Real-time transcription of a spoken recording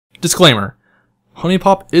Disclaimer: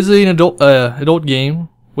 HuniePop is an adult game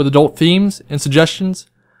with adult themes and suggestions,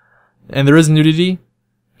 and there is nudity.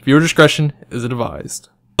 Viewer discretion is advised.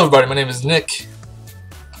 Hello everybody, my name is Nick,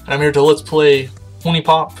 and I'm here to let's play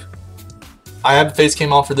HuniePop. I have the face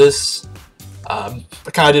cam on for this. I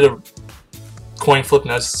kind of did a coin flip,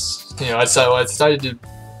 and I decided to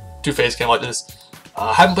do face cam like this.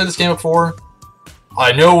 I haven't played this game before.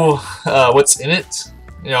 I know what's in it,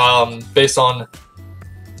 based on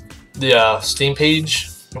the Steam page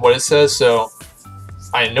and what it says, so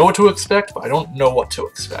I know what to expect, but I don't know what to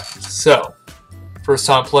expect. So, first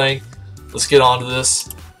time playing, let's get on to this.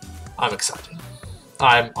 I'm excited.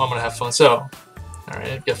 I'm gonna have fun. So,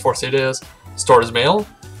 alright, get force ideas. Start as male,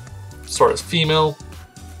 start as female.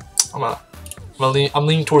 I'm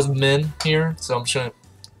leaning towards men here, so I'm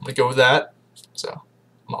gonna go with that. So,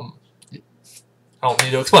 I don't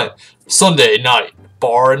need to explain. Sunday night,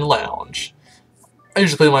 bar and lounge. I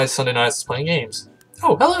usually play my Sunday nights playing games.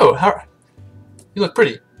 Oh, hello. You look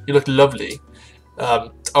pretty. You look lovely.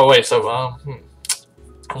 Oh wait. So,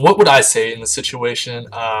 what would I say in this situation?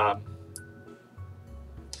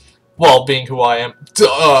 Well, being who I am.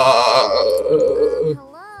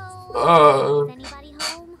 Hello? Is anybody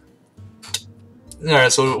home?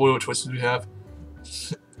 Alright. So, what choices do we have?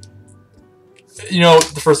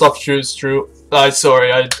 The first option is true.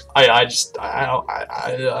 Sorry. I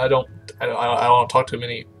don't talk to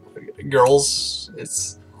many girls.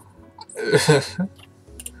 It's.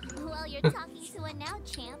 Well, you're talking to a now,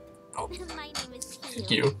 champ. Oh. My name is Q.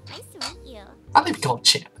 Thank you. Nice to meet you. I think we call him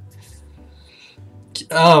champ.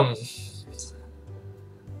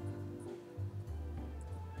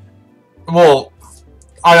 Well,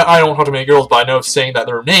 I don't talk to many girls, but I know saying that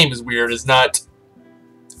their name is weird is not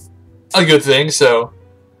a good thing. So,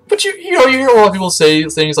 but you hear a lot of people say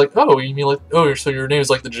things like, "Oh, you mean like, oh, so your name is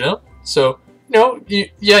like the gym?" So, you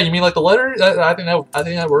mean like the letter? I think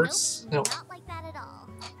that works. Nope, not like that at all.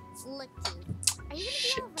 Look, dude, are you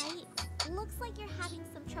gonna be alright? Looks like you're having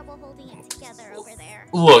some trouble holding it together over there.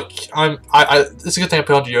 Look, it's a good thing I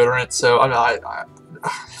put on deodorant. So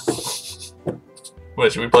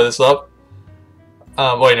Wait, should we play this up?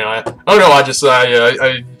 Wait, no, I just,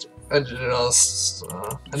 and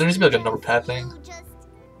there needs to be like a number pad thing.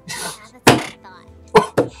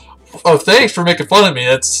 Oh, thanks for making fun of me.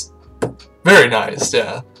 That's very nice.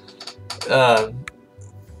 Yeah.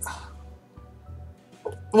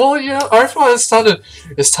 Well, I feel like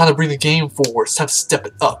it's time to bring the game forward. It's time to step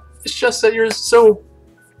it up. It's just that you're so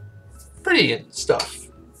pretty and stuff.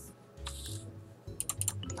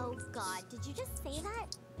 Oh God, did you just say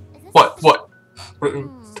that? What?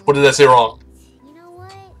 What did I say wrong? You know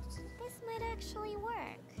what? This might actually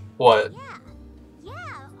work. What? Yeah.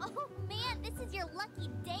 Oh man, this is your lucky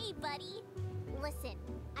day, buddy. Listen,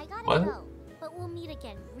 I gotta What? go, but we'll meet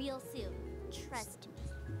again real soon. Trust me.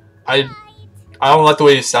 I Bye. don't like the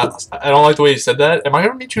way you said. I don't like the way you said that. Am I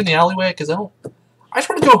gonna meet you in the alleyway? Because I just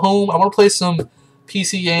want to go home. I want to play some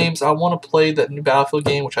PC games. I want to play that new Battlefield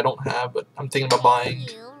game, which I don't have, but I'm thinking about buying.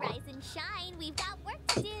 You, rise and shine. We've got work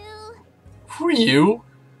to do. Who are you?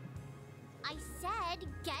 I said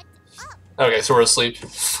get up. Okay, so we're asleep.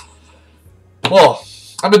 Well,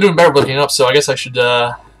 I've been doing better looking up, so I guess I should,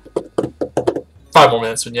 5 more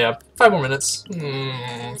minutes, but yeah, 5 more minutes.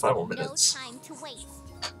 5 more minutes. No time to waste.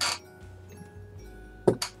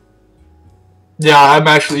 Yeah, I'm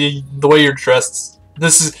actually, the way you're dressed,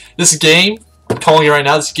 this game, I'm calling it right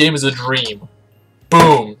now, this game is a dream.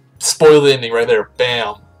 Boom. Spoil the ending right there.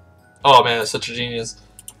 Bam. Oh man, that's such a genius.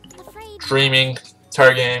 Dreaming,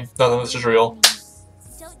 entire game, nothing, this is real.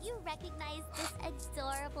 Don't you recognize this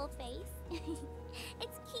adorable face?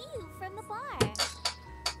 It's Q from the bar.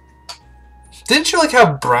 Didn't you like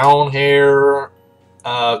have brown hair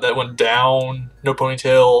that went down, no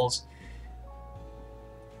ponytails,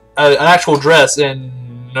 an actual dress, and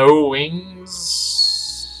no wings?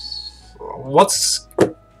 What's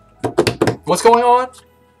going on?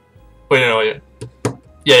 Wait, no,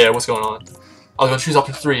 yeah, what's going on? I was gonna choose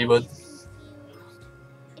option 3, but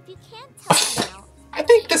If you can't tell now, I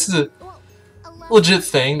think this is a legit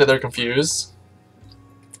thing that they're confused.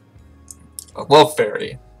 A love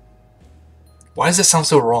fairy. Why does that sound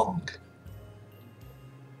so wrong?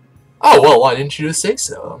 Oh well, why didn't you just say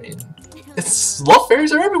so? I mean, it's love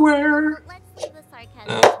fairies are everywhere. Let's leave the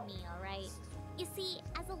sarcasm to me, alright? You see,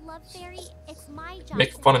 as a love fairy, it's my job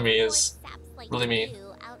Making to fun of me escort is saps like really mean.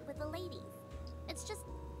 you out with the ladies. It's just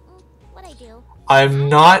what I do. I'm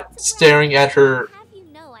not staring at her. Have you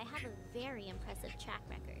know I have a very impressive track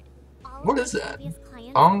record. All What of is my that? previous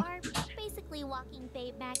clients Um, are basically walking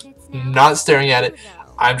babe magnets now. Not staring at it.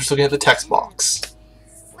 Though. I'm just looking at the text box.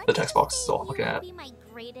 Let's The text box is say all I'm looking you at. will be my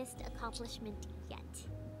greatest accomplishment yet.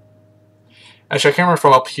 Actually, I can't remember if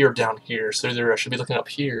I'm up here or down here, so either I should be looking up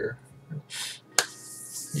here.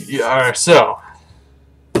 Yeah, alright, so.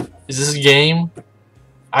 Is this a game?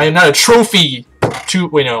 I am not a trophy to.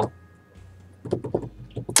 Wait, no.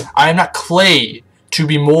 I am not clay to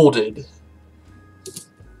be molded.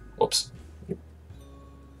 Whoops.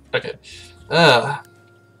 Okay. Why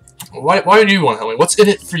do you want to help me? What's in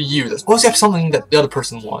it for you? There's always have something that the other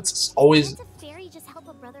person wants. It's always. Can't a fairy just help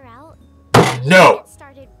a brother out? No. Get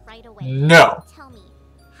started right away. No. Tell me,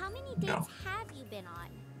 how many dates No. have you been on?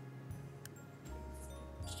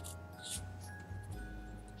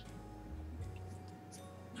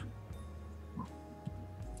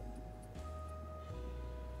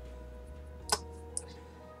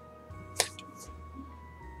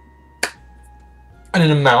 And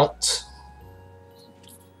an amount.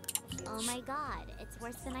 Oh my god, it's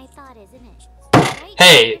worse than I thought, isn't it? Right,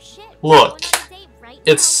 Hey, your shit. look. Going on a date right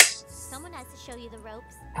It's. now. Someone has to show you the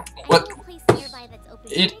ropes. What? I know a place nearby that's open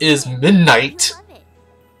It every is day. midnight. You'll love it.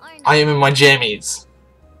 Or I am not. in my jammies.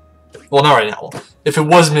 Well, not right now. If it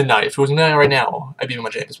was midnight right now, I'd be in my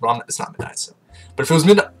jammies. But it's not midnight. So. But if it was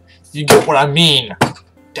midnight, you get what I mean.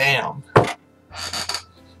 Damn.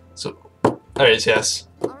 So, there it is. Yes.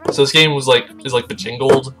 Alright, So this game was like gotta is make like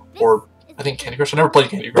Bejingled or This I think is Candy Crush. I never played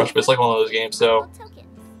Candy Crush, but it's like one of those games. So tokens.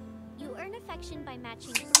 You earn affection by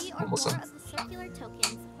matching 3 or more Listen. of the circular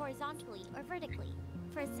tokens horizontally or vertically.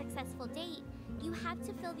 For a successful date, you have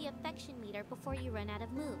to fill the affection meter before you run out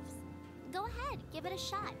of moves. Go ahead, give it a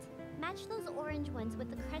shot. Match those orange ones with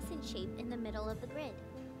the crescent shape in the middle of the grid.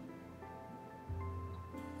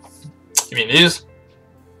 you mean these?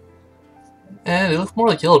 They look more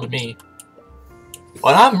like yellow to me.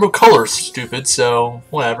 But I'm real color stupid, so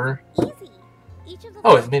whatever. Easy. Each of the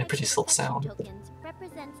Oh, it four made a types pretty of slow affection sound. Tokens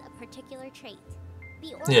represents a particular trait.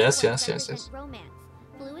 The orange Yes, ones yes. represent romance.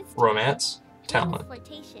 Blue is Romance, blue is talent.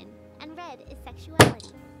 flirtation, and red is sexuality.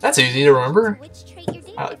 That's easy to remember. Which trait your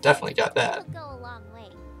date I prefers definitely got that. will go a long way.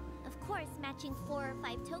 Of course, matching 4 or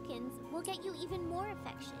 5 tokens will get you even more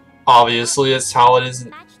affection. Obviously, that's how it is in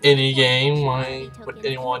Match those any 4 game. Why sexuality would tokens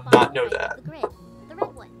anyone in the not know bottom right that? of the grid, the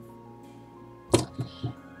red ones.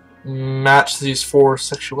 Match these 4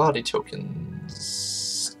 sexuality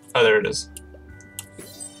tokens. Oh, there it is.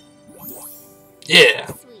 Yeah,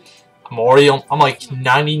 Sweet. I'm already on. I'm like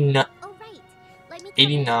 99 Oh right. Let me tell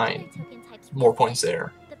you 89 other token types more real points quick.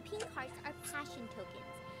 there. The pink hearts are passion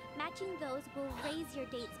tokens. Matching those will raise your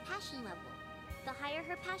date's passion level. The higher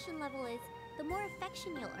her passion level is, the more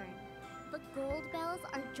affection you'll earn. The gold bells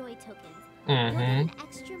are joy tokens. You'll get an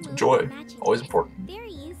extra move Joy, for matching always them. important.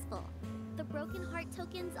 Very useful. The broken heart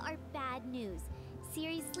tokens are bad news.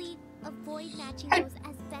 Seriously, avoid matching those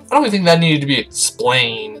as best. I don't even think that needed to be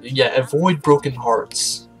explained. Yeah, avoid broken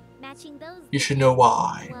hearts. Matching those. You should know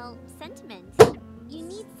why. Well, sentiment. You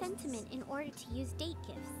need sentiment in order to use date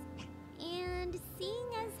gifts. And seeing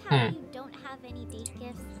as how you don't have any date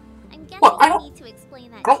gifts, I'm guessing Well, I I don't- need to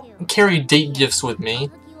explain that I too. don't carry date Here, gifts with I'll me.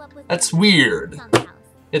 hook you up with That's some weird. on the house.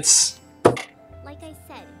 It's Like I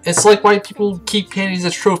said, it's like why you need people sentiment. keep panties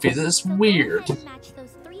as trophies. It's So go weird. ahead and match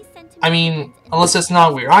those 3 sentiment I mean, tokens in unless the it's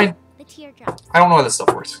not weird. I the teardrops. don't know how this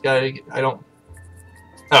stuff works. I don't.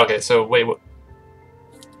 Okay, so wait, what?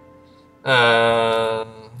 I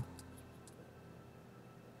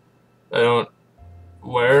don't.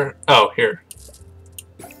 Where? Oh, here.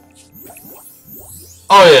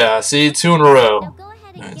 Oh yeah, see, 2 in a Now row. go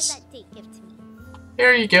ahead and Nice. give that date gift to me.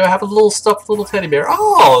 Here you go. Have a little stuffed little teddy bear.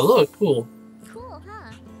 Oh, look, cool. Cool,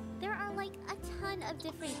 huh? There are like a ton of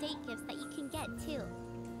different date gifts that you can get too.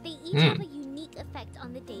 They each Hmm. have a unique effect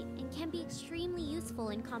on the date and can be extremely useful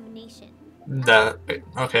in combination. That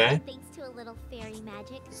okay. Thanks to a little fairy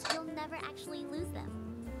magic, you'll never actually lose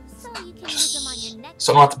them. So you can use them on your next.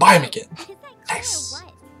 So I don't have to buy 'em again. Is that clear Nice. or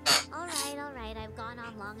what? Alright, I've gone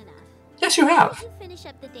on long enough. Yes, you have. You finish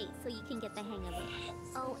up the date so you can get the hang of it.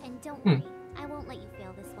 Oh, and don't Hmm. worry, I won't let you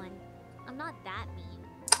fail this one. I'm not that mean.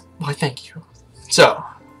 Why, thank you. So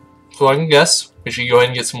I can guess, we should go ahead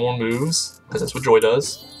and get some more moves, because that's what Joy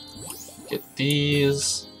does. Get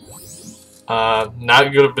these.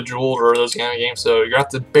 Not good at Bejeweled or those kind of games, so you're gonna have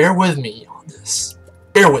to bear with me on this.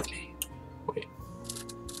 Bear with me. Wait.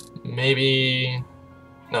 Maybe.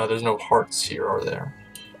 No, there's no hearts here, are there?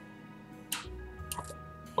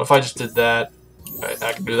 What if I just did that? Right,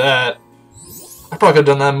 I can do that. I probably could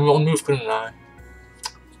have done that one move, couldn't I?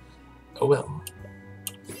 Oh well.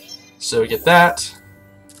 So get that.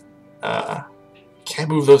 Can't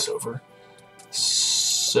move those over.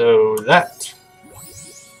 So that.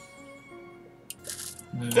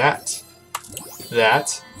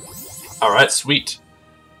 That. Alright, sweet.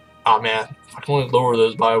 Oh man. I can only lower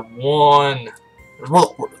those by 1. Where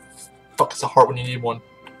the fuck is the heart when you need one?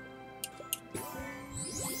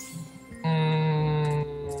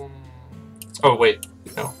 Oh wait,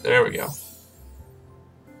 no, there we go.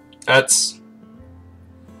 That's...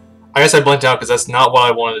 I guess I blinked out because that's not what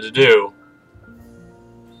I wanted to do.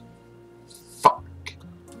 Fuck.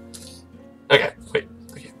 Okay, wait.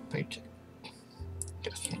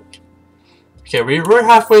 Okay, we're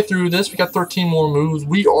halfway through this. We got 13 more moves.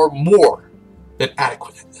 We are more than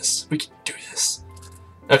adequate at this. We can do this.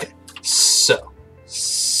 Okay, so.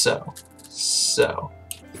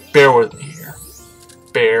 Bear with me here.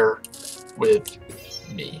 Bear with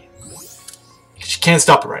me. You can't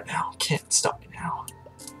stop it right now. Can't stop me now.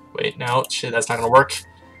 Wait, no, shit, that's not gonna work.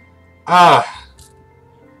 Oh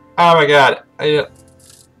my god. Oh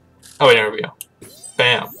wait, there we go.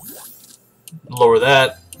 Bam. Lower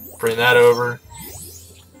that. Bring that over.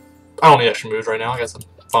 I don't need extra moves right now. I guess I'm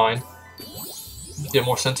fine. Get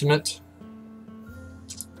more sentiment.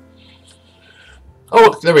 Oh,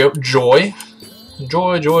 look, there we go. Joy.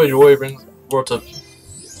 Joy brings. We're up to.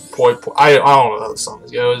 I don't know how the song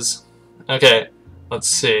goes. Okay, let's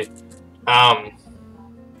see.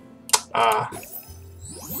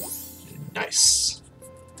 Nice.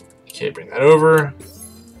 Okay, bring that over.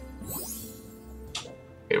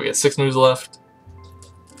 Okay, we got 6 moves left.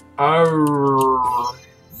 Alright,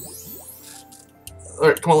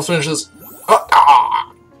 come on, let's finish this.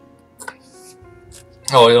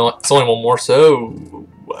 Oh, you know what? It's only one more, so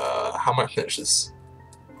how am I gonna finish this?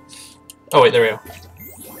 Oh wait, there we go.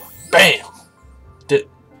 Bam!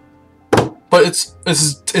 But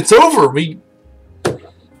it's over.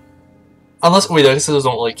 Unless wait, I guess those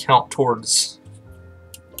don't really count towards.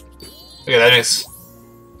 Okay, that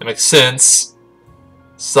makes sense.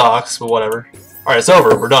 Sucks, but whatever. Alright, it's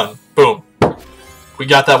over. We're done. Boom. We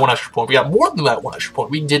got that 1 extra point. We got more than that 1 extra point.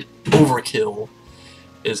 We did overkill.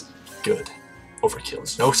 Is good. Overkill.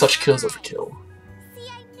 There's no such kill as overkill. See,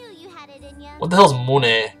 I knew you had it in ya. What the hell's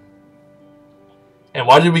money? And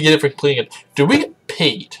why did we get it for completing it? Do we get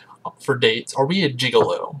paid for dates? Are we a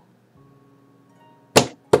gigolo?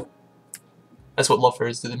 That's what love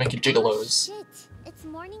is. Do they make you gigolos? Shit, it's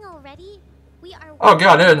morning already. We are. Oh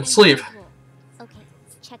god, I didn't sleep. Okay,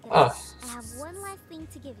 check it out. I have one last thing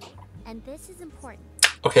to give you, and this is important.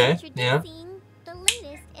 Okay, yeah. Introducing the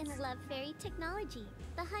latest in Love Fairy technology,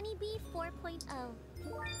 the HunieBee 4.0.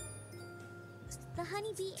 The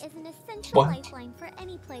HunieBee is an essential lifeline for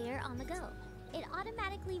any player on the go. It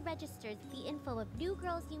automatically registers the info of new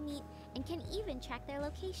girls you meet and can even track their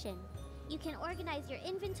location. You can organize your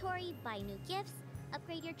inventory, buy new gifts,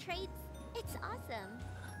 upgrade your traits. It's awesome.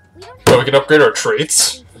 We don't have So we can upgrade our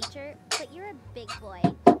traits. Feature, but you're a big boy.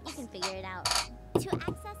 You can figure it out. To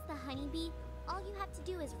access the HunieBee, all you have to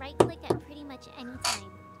do is right-click at pretty much any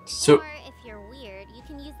time. So, or if you're weird, you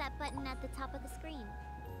can use that button at the top of the screen.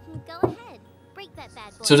 Go ahead, break that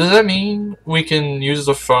bad boy. so does that mean we can use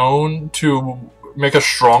the phone to make us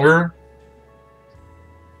stronger?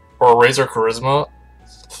 Or raise our charisma?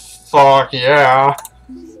 Fuck yeah.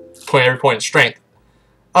 Point every point in strength.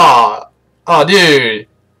 Dude,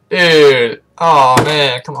 oh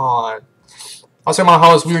man, come on. I was talking about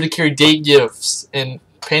how it's weird to carry date gifts and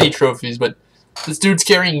panty trophies, but this dude's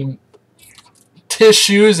carrying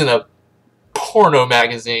tissues and a porno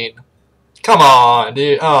magazine. Come on,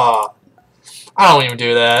 dude. I don't even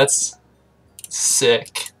do that. It's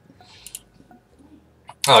sick.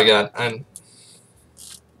 Oh god,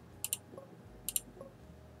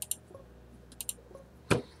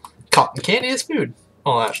 cotton candy is food.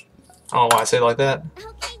 Oh, I don't know why I say it like that.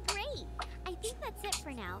 Okay, great. I think that's it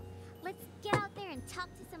for now. Let's get out there and talk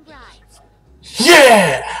to some brides.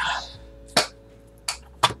 Yeah!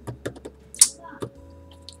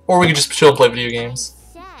 Or we could just chill and play video games.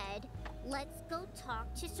 Said, let's go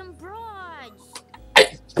talk to some broads.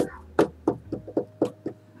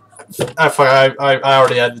 I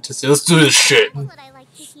already had the to let's do this shit. That's what I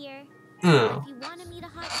like to hear. If you want to meet a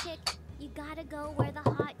hot chick, you gotta go where the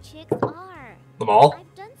hot chicks are. The mall?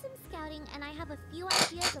 I've done some scouting and I have a few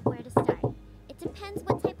ideas of where to start. It depends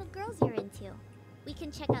what type of girls you're into. We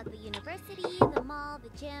can check out the university, the mall, the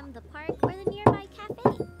gym, the park, or the nearby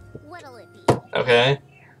cafe. What'll it be? Okay.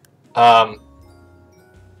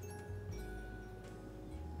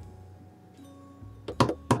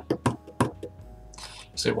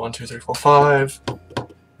 Let's see, 1, 2, 3, 4, 5.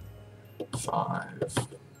 5.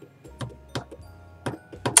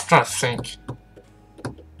 I'm trying to think.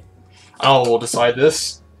 I don't know, we'll decide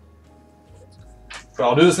this. But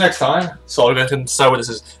I'll do this next time. So I'll go ahead and decide what this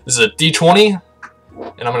is. This is a D20.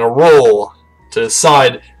 And I'm going to roll to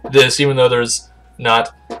decide this, even though there's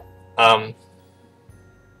not,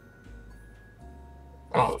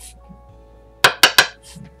 Oh.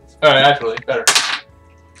 Alright, actually, better.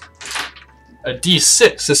 A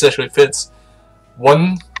D6. This actually fits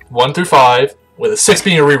 1 through 5, with a 6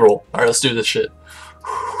 being a reroll. Alright, let's do this shit.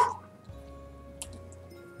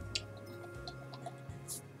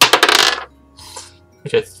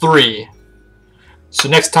 Okay, 3. So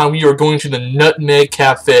next time we are going to the Nutmeg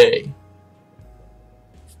Cafe.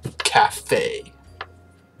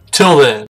 Till then.